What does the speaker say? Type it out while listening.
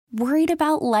Worried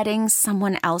about letting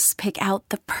someone else pick out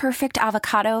the perfect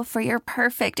avocado for your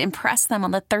perfect impress them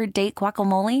on the third date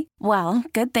guacamole? Well,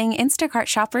 good thing Instacart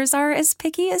shoppers are as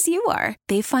picky as you are.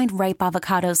 They find ripe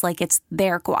avocados like it's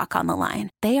their guac on the line.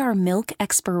 They are milk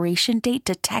expiration date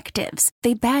detectives.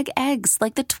 They bag eggs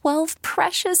like the 12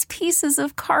 precious pieces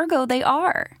of cargo they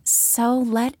are. So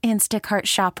let Instacart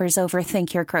shoppers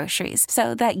overthink your groceries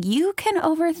so that you can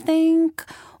overthink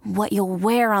what you'll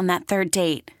wear on that third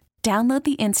date. Download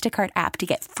the Instacart app to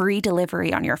get free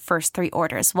delivery on your first 3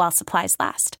 orders while supplies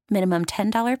last. Minimum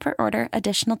 $10 per order.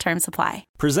 Additional terms apply.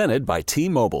 Presented by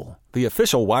T-Mobile, the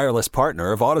official wireless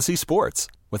partner of Odyssey Sports.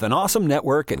 With an awesome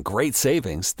network and great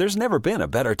savings, there's never been a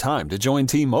better time to join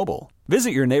T-Mobile. Visit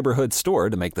your neighborhood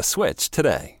store to make the switch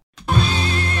today.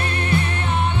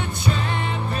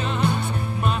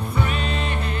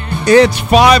 It's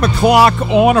 5 o'clock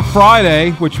on a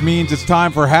Friday, which means it's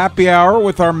time for happy hour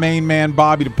with our main man,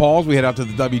 Bobby DePaul. We head out to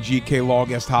the WGK Law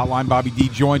Guest Hotline. Bobby D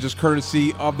joins us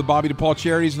courtesy of the Bobby DePaul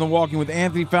Charities and the Walking with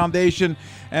Anthony Foundation.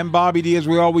 And Bobby D, as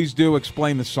we always do,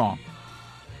 explain the song.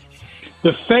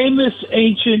 The famous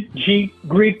ancient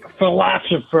Greek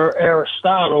philosopher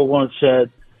Aristotle once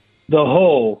said, "The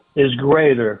whole is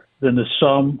greater than the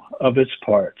sum of its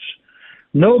parts."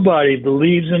 Nobody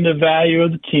believes in the value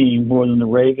of the team more than the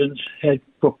Ravens head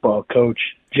football coach,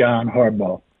 John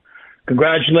Harbaugh.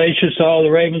 Congratulations to all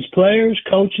the Ravens players,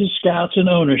 coaches, scouts, and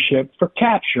ownership for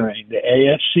capturing the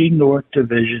AFC North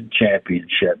Division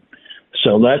Championship.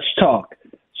 So let's talk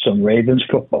some Ravens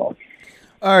football.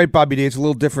 All right, Bobby D, it's a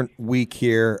little different week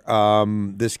here.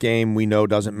 This game we know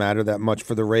doesn't matter that much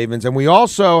for the Ravens. And we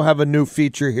also have a new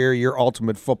feature here, your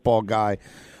Ultimate Football Guy.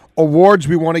 Awards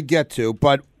we want to get to,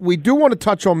 but we do want to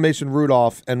touch on Mason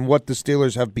Rudolph and what the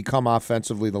Steelers have become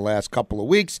offensively the last couple of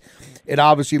weeks. It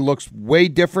obviously looks way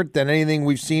different than anything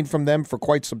we've seen from them for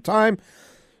quite some time.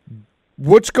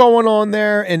 What's going on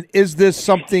there, and is this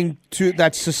something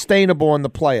that's sustainable in the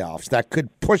playoffs that could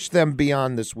push them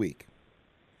beyond this week?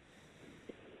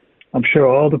 I'm sure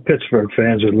all the Pittsburgh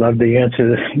fans would love the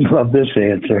answer, love this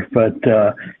answer, but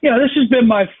this has been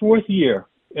my 4th year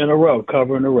in a row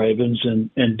covering the Ravens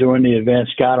and doing the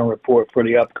advanced scouting report for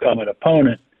the upcoming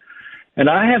opponent. And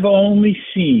I have only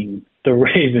seen the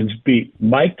Ravens beat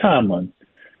Mike Tomlin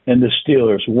and the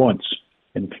Steelers once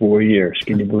in 4 years.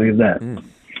 Can you believe that?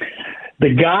 The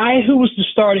guy who was the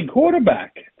starting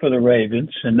quarterback for the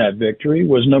Ravens in that victory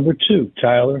was number 2,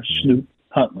 Tyler Snoop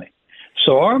Huntley.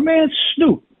 So our man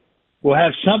Snoop will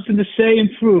have something to say and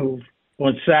prove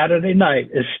on Saturday night,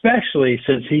 especially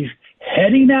since he's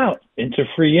heading out into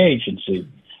free agency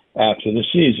after the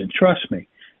season. Trust me,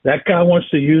 that guy wants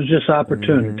to use this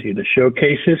opportunity to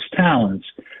showcase his talents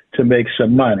to make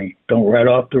some money. Don't write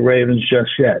off the Ravens just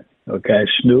yet, okay?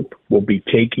 Snoop will be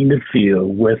taking the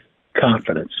field with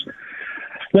confidence.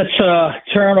 Let's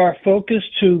turn our focus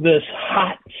to this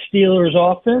hot Steelers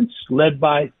offense led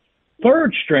by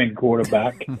third-string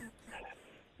quarterback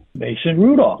Mason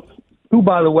Rudolph, who,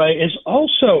 by the way, is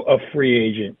also a free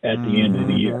agent at the end of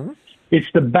the year. It's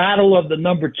the battle of the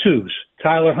number 2s,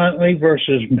 Tyler Huntley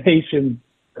versus Mason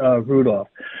Rudolph.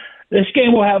 This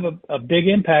game will have a big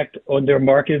impact on their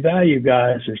market value,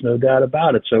 guys. There's no doubt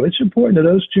about it. So it's important to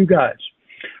those two guys.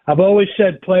 I've always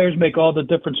said players make all the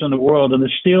difference in the world, and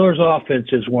the Steelers' offense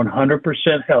is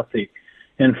 100% healthy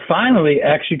and finally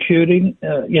executing,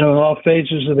 in all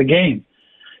phases of the game.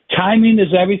 Timing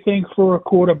is everything for a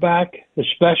quarterback,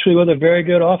 especially with a very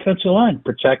good offensive line,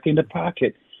 protecting the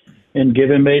pocket and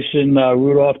giving Mason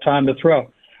Rudolph time to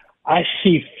throw. I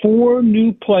see 4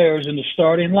 new players in the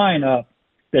starting lineup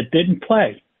that didn't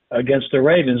play against the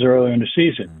Ravens earlier in the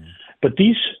season. But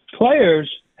these players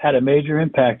had a major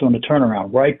impact on the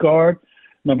turnaround. Right guard,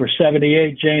 number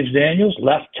 78, James Daniels.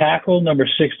 Left tackle, number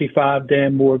 65,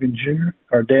 Dan Moore Jr.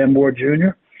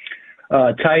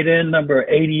 Tight end, number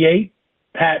 88,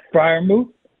 Pat Fryermuth.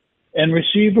 And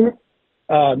receiver,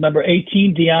 number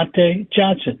 18, Deontay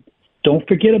Johnson. Don't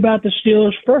forget about the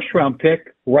Steelers' first-round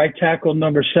pick, right tackle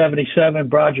number 77,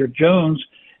 Broderick Jones,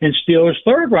 and Steelers'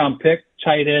 third-round pick,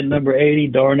 tight end number 80,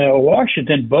 Darnell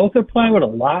Washington. Both are playing with a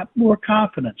lot more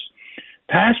confidence.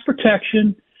 Pass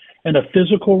protection and a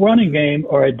physical running game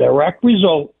are a direct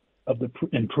result of the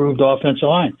improved offensive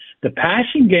line. The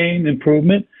passing game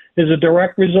improvement is a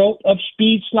direct result of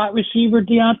speed slot receiver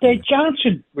Deontay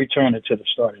Johnson returning to the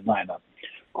starting lineup.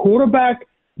 Quarterback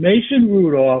Mason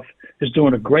Rudolph is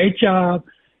doing a great job,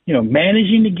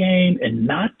 managing the game and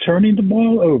not turning the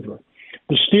ball over.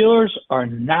 The Steelers are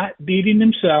not beating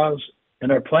themselves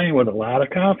and are playing with a lot of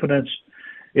confidence.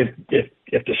 If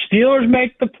if the Steelers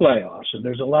make the playoffs, and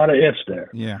there's a lot of ifs there,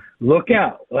 look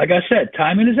out. Like I said,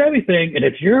 timing is everything. And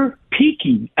if you're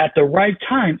peaking at the right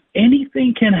time,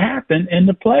 anything can happen in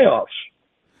the playoffs.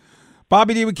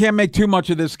 Bobby D, we can't make too much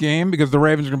of this game because the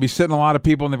Ravens are going to be sitting a lot of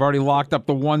people, and they've already locked up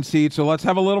the 1 seed. So let's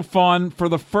have a little fun. For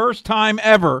the first time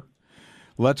ever,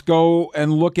 let's go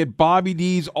and look at Bobby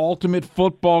D's Ultimate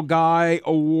Football Guy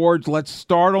Awards. Let's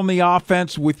start on the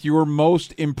offense with your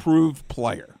most improved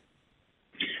player.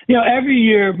 Every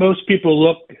year most people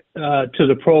look to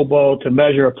the Pro Bowl to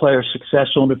measure a player's success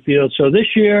on the field. So this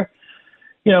year,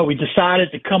 we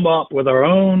decided to come up with our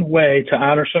own way to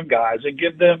honor some guys and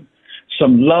give them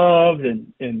some love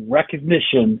and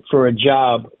recognition for a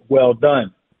job well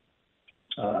done.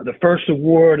 The first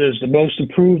award is the Most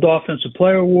Improved Offensive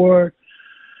Player Award.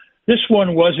 This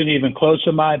one wasn't even close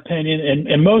in my opinion,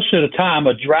 and most of the time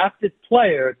a drafted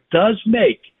player does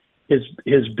make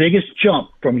his biggest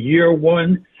jump from year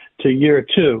one to year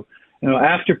two.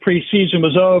 After preseason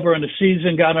was over and the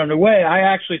season got underway, I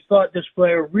actually thought this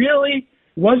player really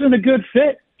wasn't a good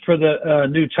fit for the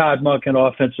new Todd Monken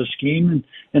offensive scheme.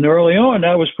 And early on,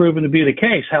 that was proven to be the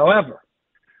case. However,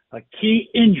 a key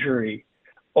injury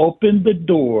opened the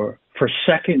door for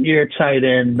second-year tight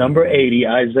end number 80,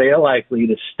 Isaiah Likely,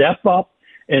 to step up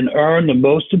and earn the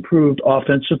Most Improved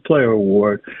Offensive Player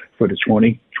Award for the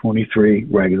 2023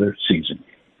 regular season.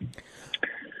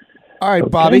 All right, okay.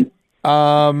 Bobby.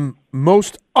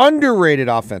 Most underrated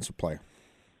offensive player.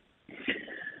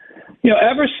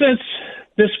 Ever since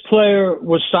this player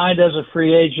was signed as a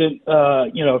free agent,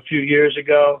 a few years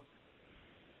ago,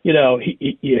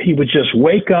 he would just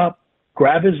wake up,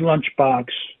 grab his lunchbox,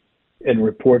 and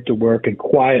report to work and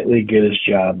quietly get his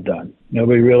job done.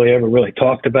 Nobody ever really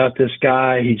talked about this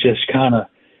guy. He just kind of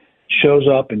shows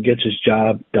up and gets his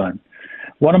job done.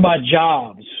 One of my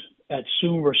jobs at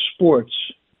Sumer Sports,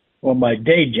 or my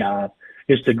day job,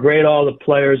 is to grade all the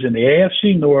players in the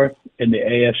AFC North and the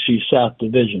AFC South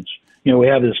divisions. We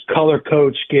have this color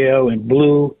code scale, and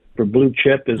blue for blue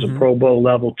chip is a Pro Bowl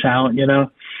level talent,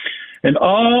 And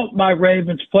all my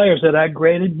Ravens players that I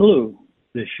graded blue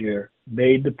this year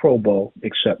made the Pro Bowl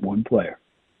except one player.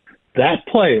 That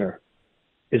player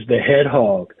is the head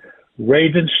hog,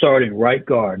 Ravens starting right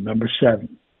guard, number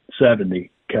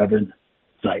 70, Kevin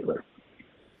Zeitler.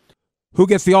 Who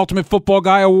gets the Ultimate Football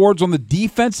Guy Awards on the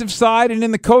defensive side and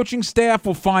in the coaching staff?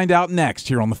 We'll find out next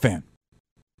here on The Fan.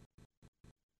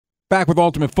 Back with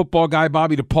Ultimate Football Guy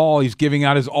Bobby DePaul. He's giving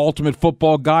out his Ultimate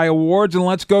Football Guy Awards. And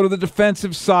let's go to the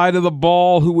defensive side of the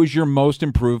ball. Who was your most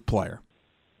improved player?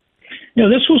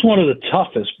 This was one of the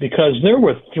toughest because there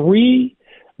were 3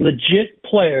 legit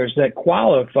players that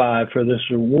qualified for this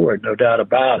award, no doubt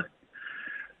about it.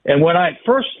 And when I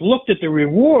first looked at the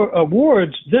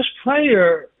awards, this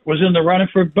player was in the running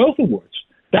for both awards.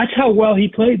 That's how well he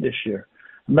played this year.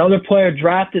 Another player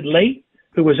drafted late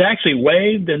who was actually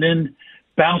waived and then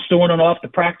bounced on and off the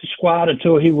practice squad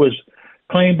until he was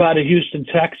claimed by the Houston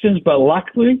Texans. But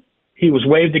luckily, he was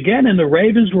waived again, and the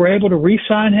Ravens were able to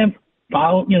re-sign him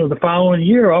the following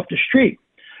year off the street.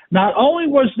 Not only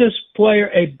was this player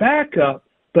a backup,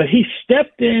 but he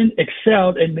stepped in,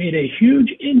 excelled, and made a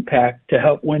huge impact to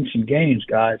help win some games,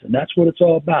 guys, and that's what it's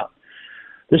all about.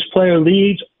 This player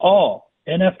leads all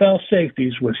NFL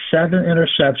safeties with 7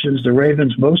 interceptions. The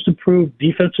Ravens' Most Improved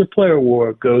Defensive Player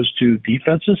Award goes to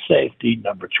defensive safety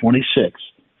number 26,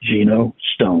 Geno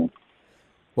Stone.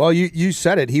 Well, you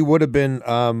said it. He would have been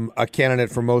a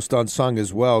candidate for Most Unsung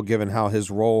as well, given how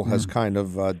his role has kind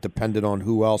of depended on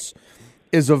who else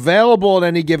is available at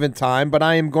any given time. But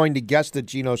I am going to guess that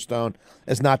Geno Stone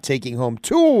is not taking home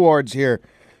 2 awards here,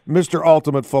 Mr.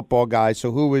 Ultimate Football Guy.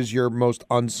 So who is your most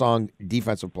unsung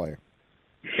defensive player?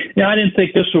 Yeah, I didn't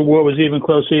think this award was even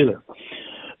close either.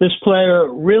 This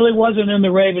player really wasn't in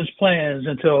the Ravens' plans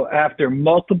until after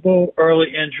multiple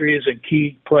early injuries and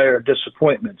key player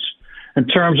disappointments. In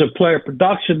terms of player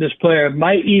production, this player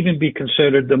might even be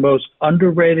considered the most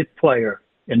underrated player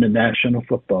in the National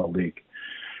Football League.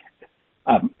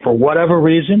 For whatever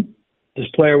reason, this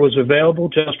player was available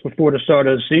just before the start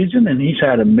of the season, and he's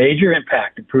had a major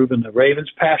impact improving the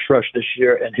Ravens' pass rush this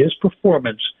year, and his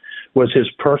performance was his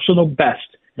personal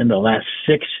best in the last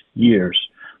 6 years.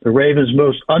 The Ravens'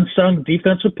 Most Unsung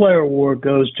Defensive Player Award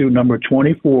goes to number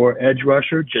 24, edge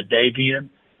rusher Jadeveon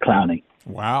Clowney.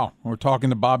 Wow. We're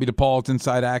talking to Bobby DePaul. It's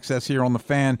Inside Access here on The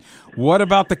Fan. What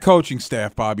about the coaching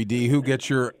staff, Bobby D? Who gets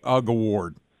your UGG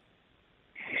award?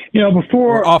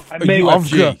 Before I'm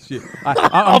UFG.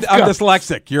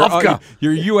 dyslexic. Your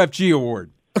UFG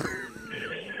award.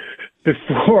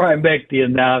 Before I make the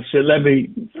announcement, let me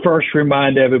first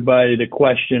remind everybody the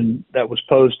question that was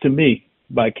posed to me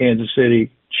by Kansas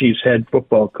City Chiefs head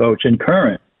football coach and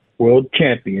current world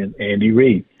champion, Andy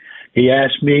Reid. He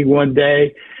asked me one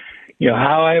day,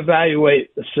 how I evaluate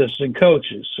assistant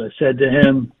coaches. I said to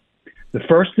him, the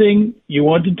first thing you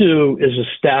want to do is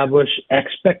establish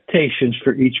expectations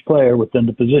for each player within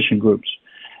the position groups.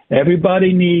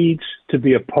 Everybody needs to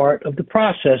be a part of the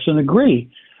process and agree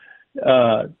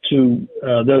to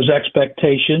those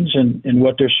expectations and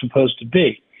what they're supposed to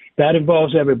be. That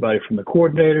involves everybody from the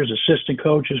coordinators, assistant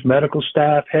coaches, medical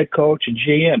staff, head coach, and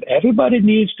GM. Everybody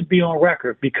needs to be on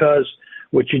record, because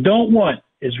what you don't want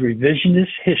is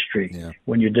revisionist history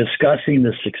when you're discussing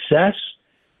the success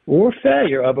or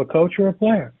failure of a coach or a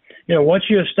player. Once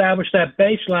you establish that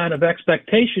baseline of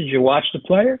expectations, you watch the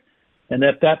player, and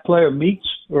if that player meets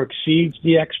or exceeds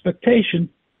the expectation,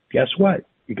 guess what?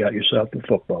 You got yourself a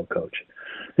football coach.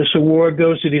 This award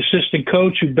goes to the assistant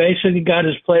coach who basically got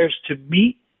his players to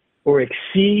meet or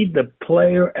exceed the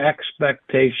player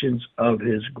expectations of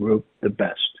his group the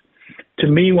best. To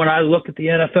me, when I look at the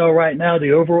NFL right now,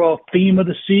 the overall theme of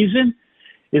the season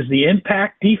is the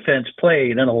impact defense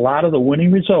played in a lot of the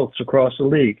winning results across the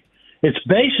league. It's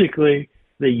basically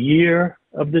the year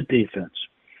of the defense.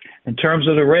 In terms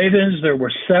of the Ravens, there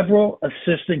were several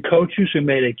assistant coaches who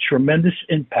made a tremendous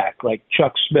impact, like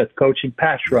Chuck Smith coaching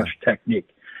pass rush technique,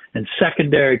 and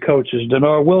secondary coaches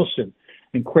Denard Wilson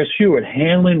and Chris Hewitt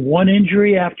handling one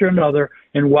injury after another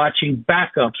and watching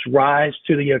backups rise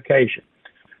to the occasion.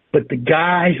 But the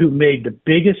guy who made the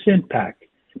biggest impact,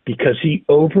 because he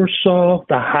oversaw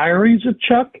the hirings of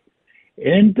Chuck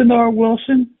and Denard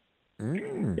Wilson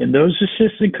and those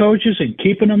assistant coaches and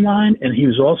keeping them in line, and he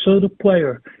was also the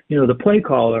player, the play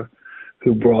caller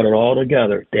who brought it all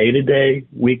together day to day,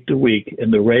 week to week.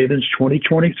 And the Ravens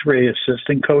 2023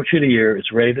 Assistant Coach of the Year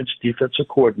is Ravens defensive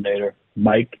coordinator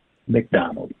Mike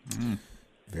McDonald.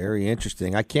 Very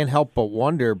interesting. I can't help but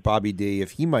wonder, Bobby D,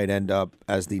 if he might end up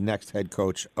as the next head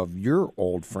coach of your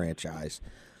old franchise,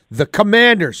 the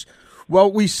Commanders.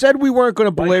 Well, we said we weren't going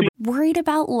to belabor. Worried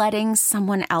about letting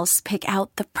someone else pick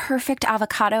out the perfect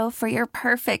avocado for your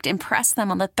perfect impress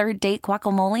them on the third date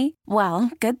guacamole?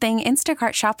 Well, good thing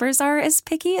Instacart shoppers are as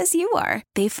picky as you are.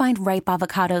 They find ripe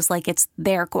avocados like it's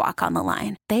their guac on the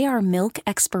line. They are milk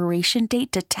expiration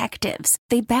date detectives.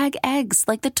 They bag eggs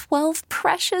like the 12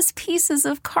 precious pieces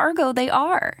of cargo they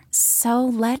are. So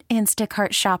let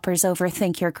Instacart shoppers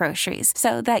overthink your groceries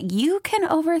so that you can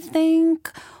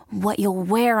overthink what you'll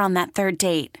wear on that third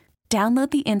date. Download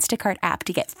the Instacart app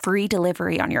to get free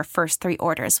delivery on your first 3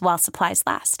 orders while supplies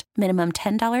last. Minimum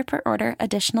 $10 per order.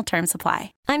 Additional terms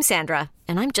apply. I'm Sandra,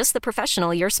 and I'm just the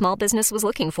professional your small business was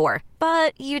looking for.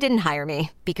 But you didn't hire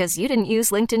me because you didn't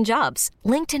use LinkedIn Jobs.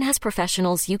 LinkedIn has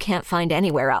professionals you can't find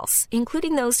anywhere else,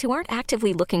 including those who aren't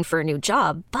actively looking for a new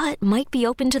job, but might be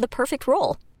open to the perfect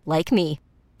role, like me.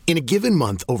 In a given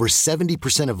month, over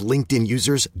 70% of LinkedIn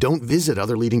users don't visit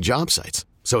other leading job sites.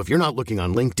 So if you're not looking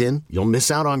on LinkedIn, you'll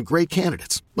miss out on great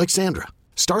candidates like Sandra.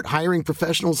 Start hiring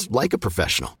professionals like a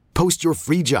professional. Post your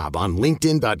free job on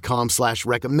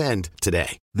linkedin.com/recommend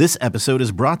today. This episode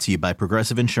is brought to you by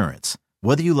Progressive Insurance.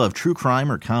 Whether you love true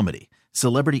crime or comedy,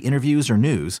 celebrity interviews or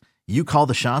news, you call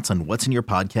the shots on what's in your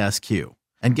podcast queue.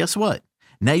 And guess what?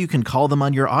 Now you can call them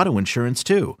on your auto insurance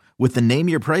too with the Name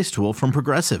Your Price tool from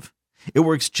Progressive. It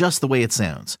works just the way it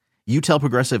sounds. You tell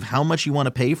Progressive how much you want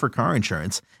to pay for car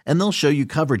insurance, and they'll show you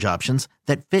coverage options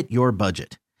that fit your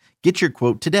budget. Get your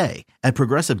quote today at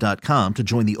Progressive.com to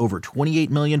join the over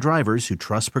 28 million drivers who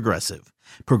trust Progressive.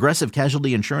 Progressive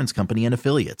Casualty Insurance Company and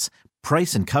Affiliates.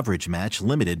 Price and coverage match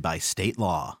limited by state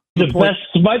law. The best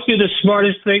might be the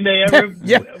smartest thing they ever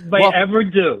ever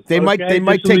do. They might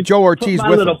take Joe Ortiz put my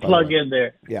with little them, plug in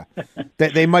there. Yeah,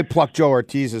 they might pluck Joe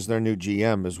Ortiz as their new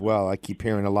GM as well. I keep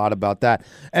hearing a lot about that.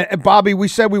 And Bobby, we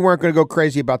said we weren't going to go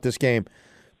crazy about this game,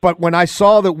 but when I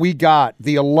saw that we got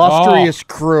the illustrious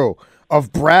crew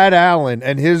of Brad Allen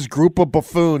and his group of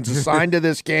buffoons assigned to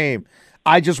this game,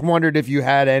 I just wondered if you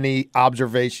had any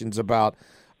observations about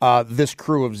this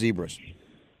crew of zebras.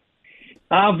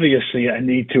 Obviously, I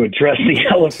need to address the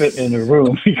elephant in the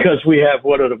room because we have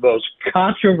one of the most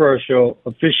controversial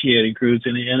officiating crews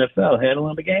in the NFL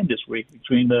handling the game this week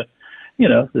between the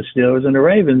Steelers and the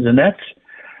Ravens, and that's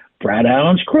Brad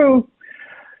Allen's crew.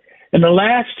 In the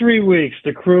last 3 weeks,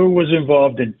 the crew was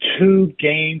involved in 2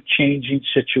 game-changing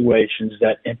situations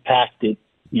that impacted,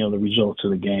 the results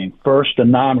of the game. First, a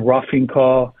non-roughing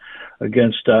call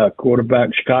against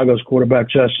Chicago's quarterback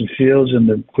Justin Fields in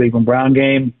the Cleveland Brown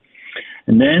game.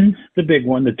 And then the big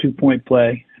one, the 2-point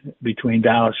play between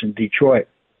Dallas and Detroit.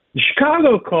 The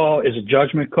Chicago call is a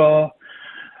judgment call,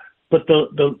 But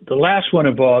the last one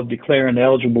involved declaring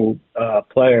eligible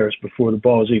players before the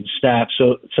ball is even snapped.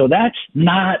 So that's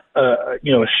not a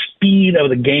speed of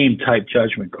the game type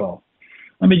judgment call.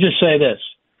 Let me just say this.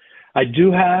 I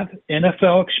do have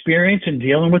NFL experience in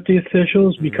dealing with the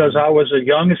officials because I was a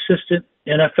young assistant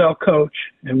NFL coach,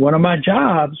 and one of my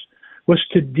jobs was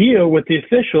to deal with the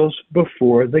officials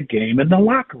before the game in the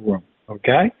locker room,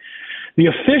 okay? The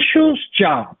official's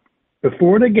job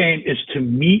before the game is to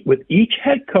meet with each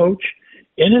head coach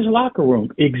in his locker room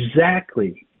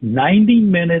exactly 90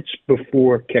 minutes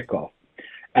before kickoff.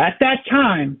 At that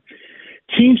time,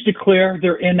 teams declare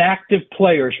their inactive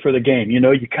players for the game. You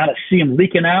kind of see them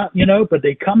leaking out, but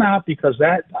they come out because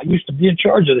I used to be in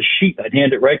charge of the sheet. I'd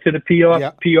hand it right to the PR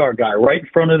guy right in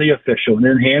front of the official and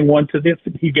then hand one to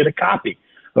he'd get a copy.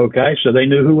 Okay. So they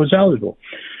knew who was eligible.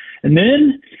 And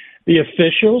then the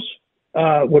officials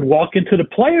would walk into the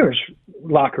players'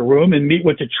 locker room and meet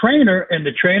with the trainer, and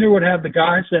the trainer would have the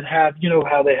guys that have,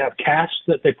 how they have casts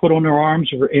that they put on their arms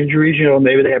for injuries,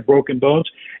 maybe they have broken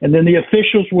bones. And then the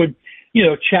officials would,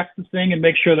 check the thing and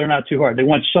make sure they're not too hard. They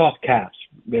want soft casts,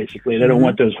 basically. They don't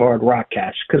want those hard rock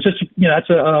casts because it's, that's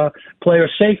a player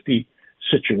safety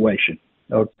situation.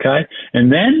 Okay. And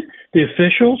then the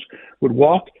officials would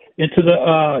walk into the,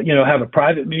 have a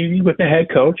private meeting with the head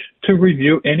coach to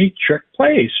review any trick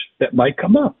plays that might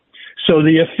come up. So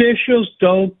the officials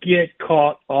don't get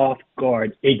caught off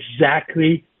guard.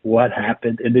 Exactly what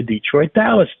happened in the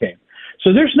Detroit-Dallas game.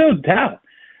 So there's no doubt,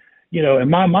 in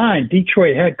my mind,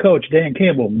 Detroit head coach Dan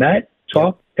Campbell met,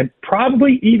 talked, and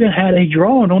probably even had a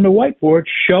drawing on the whiteboard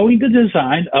showing the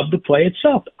design of the play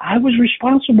itself. I was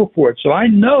responsible for it, so I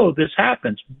know this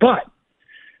happens. But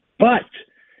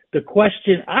the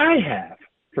question I have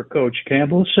for Coach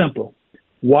Campbell is simple.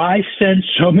 Why send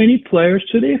so many players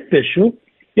to the official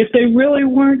if they really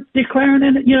weren't declaring,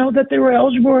 that they were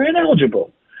eligible or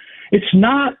ineligible? It's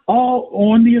not all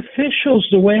on the officials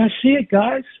the way I see it,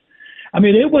 guys. I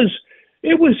mean, it was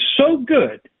so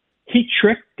good. He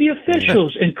tricked the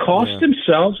officials and cost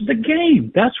themselves the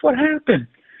game. That's what happened.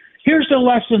 Here's the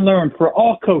lesson learned for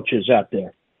all coaches out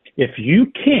there. If you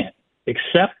can't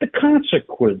accept the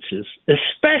consequences,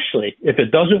 especially if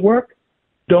it doesn't work,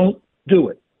 don't do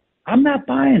it. I'm not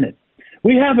buying it.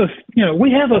 We have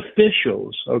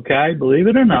officials, okay, believe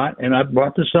it or not, and I've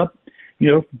brought this up,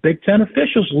 Big Ten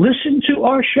officials listen to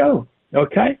our show,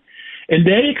 okay? And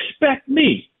they expect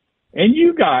me and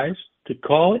you guys to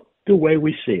call it the way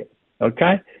we see it,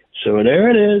 okay? So there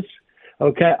it is,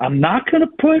 okay? I'm not going to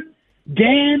put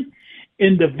Dan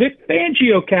in the Vic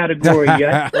Fangio category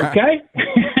yet, okay?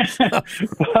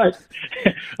 But,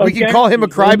 we can call him a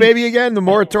crybaby again. The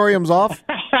moratorium's off,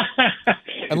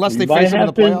 unless they face him in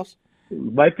the playoffs.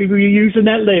 Might be using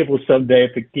that label someday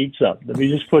if it keeps up. Let me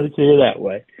just put it to you that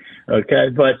way, okay?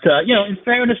 But in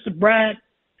fairness to Brad,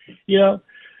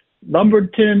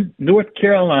 Lumberton, North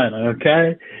Carolina,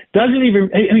 okay, doesn't even.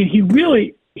 I mean,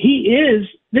 he is.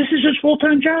 This is his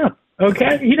full-time job.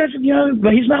 Okay, he doesn't,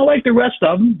 but he's not like the rest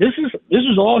of them. This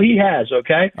is all he has.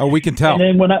 Okay. Oh, we can tell. And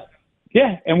then when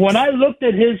I looked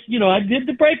at his, I did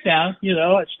the breakdown.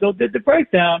 I still did the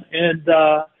breakdown, and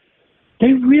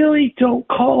they really don't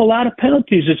call a lot of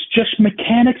penalties. It's just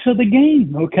mechanics of the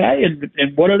game. Okay, and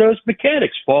what are those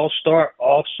mechanics? False start,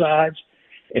 offsides,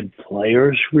 and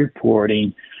players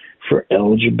reporting for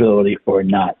eligibility or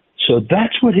not. So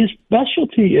that's what his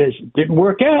specialty is. It didn't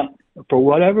work out. For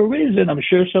whatever reason, I'm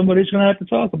sure somebody's going to have to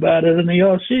talk about it in the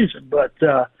off season. But,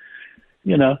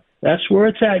 that's where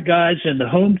it's at, guys. And the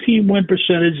home team win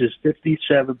percentage is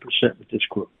 57% with this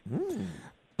group.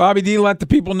 Bobby D, let the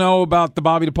people know about the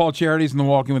Bobby DePaul Charities and the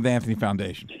Walking with Anthony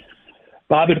Foundation.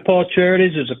 Bobby DePaul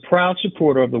Charities is a proud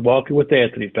supporter of the Walking with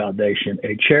Anthony Foundation,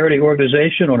 a charity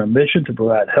organization on a mission to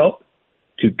provide help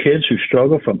to kids who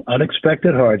struggle from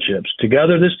unexpected hardships.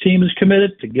 Together, this team is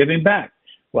committed to giving back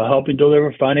while helping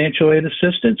deliver financial aid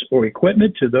assistance or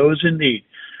equipment to those in need.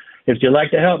 If you'd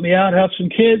like to help me out, help some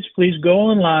kids, please go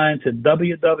online to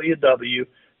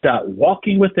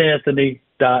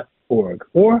www.walkingwithanthony.org.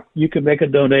 Or you can make a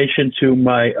donation to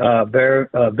my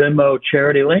Venmo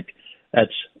charity link.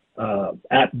 That's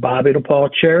at Bobby DePaul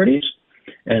Charities.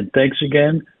 And thanks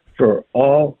again for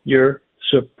all your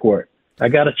support. I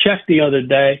got a check the other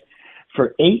day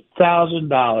for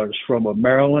 $8,000 from a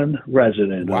Maryland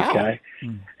resident, okay?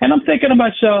 And I'm thinking to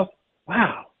myself,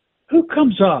 wow, who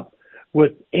comes up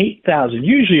with $8,000?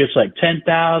 Usually it's like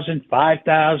 $10,000,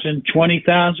 $5,000,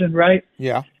 $20,000, right?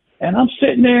 Yeah. And I'm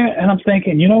sitting there and I'm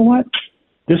thinking, you know what?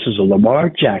 This is a Lamar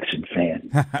Jackson fan.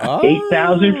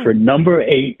 $8,000 for number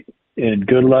 8, and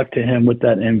good luck to him with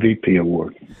that MVP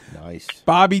award. Nice.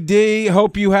 Bobby D,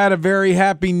 hope you had a very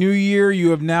happy new year.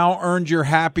 You have now earned your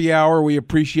happy hour. We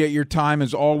appreciate your time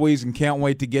as always and can't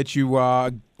wait to get you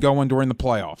going during the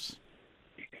playoffs.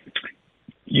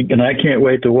 I can't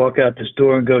wait to walk out this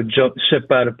door and go sit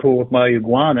by the pool with my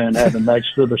iguana and have a nice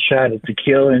little shot of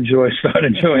tequila, start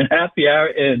enjoying happy hour,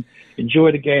 and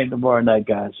enjoy the game tomorrow night,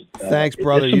 guys. Thanks,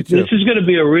 brother. You too. This is going to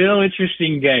be a real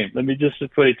interesting game. Let me just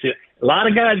put it to you. A lot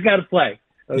of guys got to play.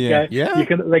 Okay. Yeah. You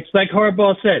can, like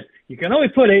Harbaugh said, you can only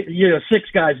put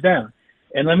 6 guys down.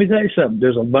 And let me tell you something.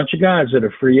 There's a bunch of guys that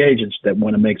are free agents that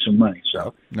want to make some money.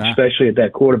 So, especially at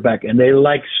that quarterback, and they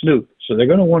like Snoop. So they're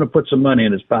going to want to put some money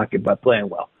in his pocket by playing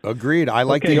well. Agreed. I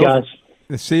like the guys.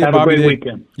 See you, Have Bobby a great D.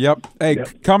 weekend. Yep. Hey,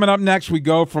 Coming up next, we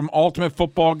go from ultimate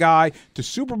football guy to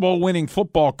Super Bowl winning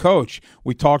football coach.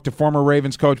 We talk to former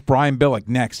Ravens coach Brian Billick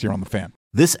next here on The Fan.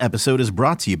 This episode is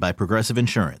brought to you by Progressive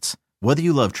Insurance. Whether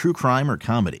you love true crime or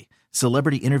comedy,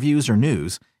 celebrity interviews or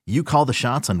news, you call the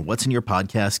shots on what's in your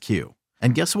podcast queue.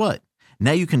 And guess what?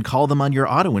 Now you can call them on your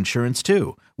auto insurance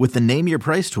too with the Name Your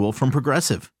Price tool from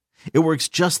Progressive. It works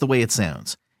just the way it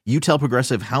sounds. You tell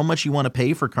Progressive how much you want to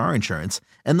pay for car insurance,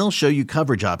 and they'll show you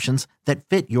coverage options that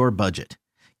fit your budget.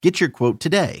 Get your quote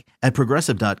today at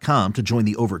Progressive.com to join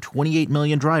the over 28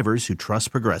 million drivers who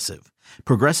trust Progressive.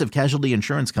 Progressive Casualty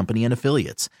Insurance Company and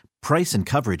Affiliates. Price and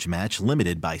coverage match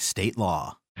limited by state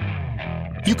law.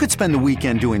 You could spend the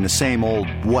weekend doing the same old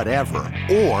whatever,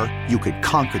 or you could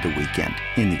conquer the weekend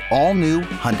in the all-new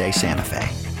Hyundai Santa Fe.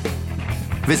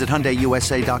 Visit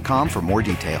HyundaiUSA.com for more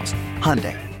details.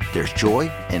 Hyundai, there's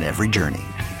joy in every journey.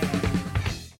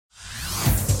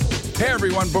 Hey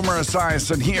everyone, Boomer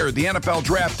Esiason here. The NFL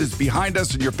Draft is behind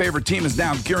us and your favorite team is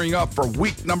now gearing up for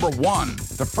week number 1.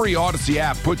 The free Odyssey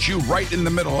app puts you right in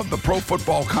the middle of the pro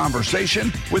football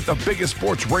conversation with the biggest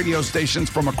sports radio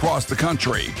stations from across the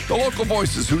country. The local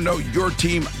voices who know your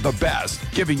team the best,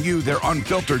 giving you their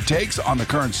unfiltered takes on the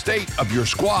current state of your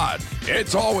squad.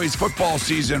 It's always football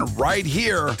season right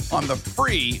here on the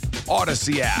free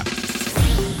Odyssey app.